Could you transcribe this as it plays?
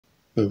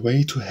The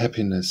Way to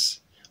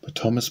Happiness by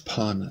Thomas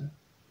Parnell.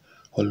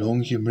 How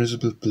long, you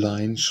miserable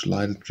blind, shall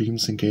idle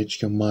dreams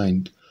engage your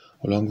mind?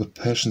 How long the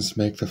passions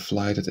make their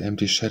flight at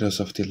empty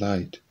shadows of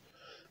delight?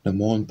 No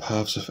more in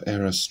paths of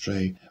error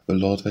stray, the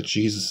Lord that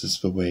Jesus is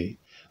the way,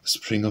 the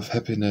spring of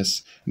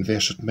happiness, and where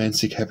should man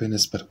seek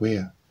happiness but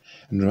where?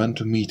 And run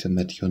to meet him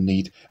at your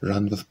need,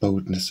 run with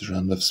boldness,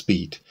 run with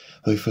speed,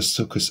 for he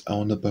forsook his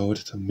own abode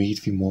to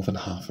meet thee more than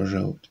half a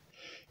road.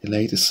 He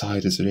laid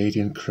aside his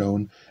radiant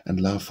crown, and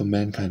love for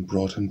mankind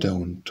brought him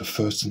down, to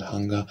thirst and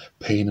hunger,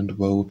 pain and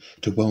woe,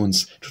 to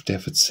wounds, to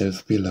death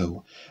itself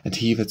below. And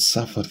he that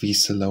suffered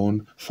these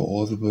alone, for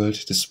all the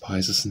world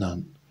despises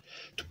none.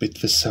 To bid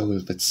the soul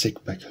that's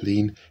sick back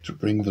clean, to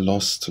bring the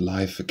lost to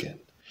life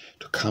again,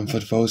 to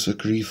comfort those that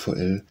grieve for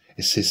ill,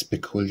 is his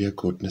peculiar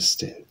goodness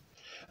still.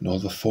 And all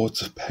the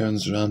thoughts of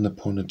parents run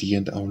upon a dear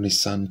and only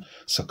son,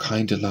 so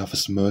kind a love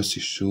his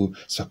mercy shew,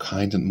 so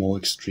kind and more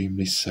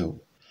extremely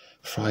so.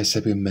 Thrice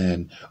happy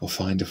man, or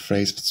find a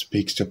phrase that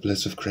speaks your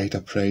bliss with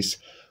greater praise,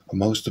 or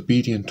most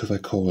obedient to thy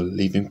call,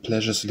 leaving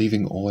pleasures,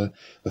 leaving all,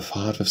 with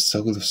heart, with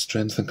soul, with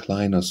strength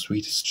incline, O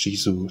sweetest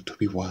Jesu, to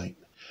be thine,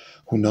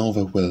 who know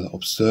their will,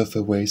 observe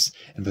their ways,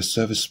 and their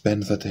service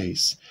spend their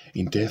days,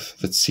 in death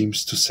that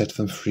seems to set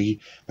them free,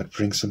 but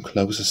brings them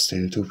closer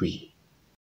still to thee.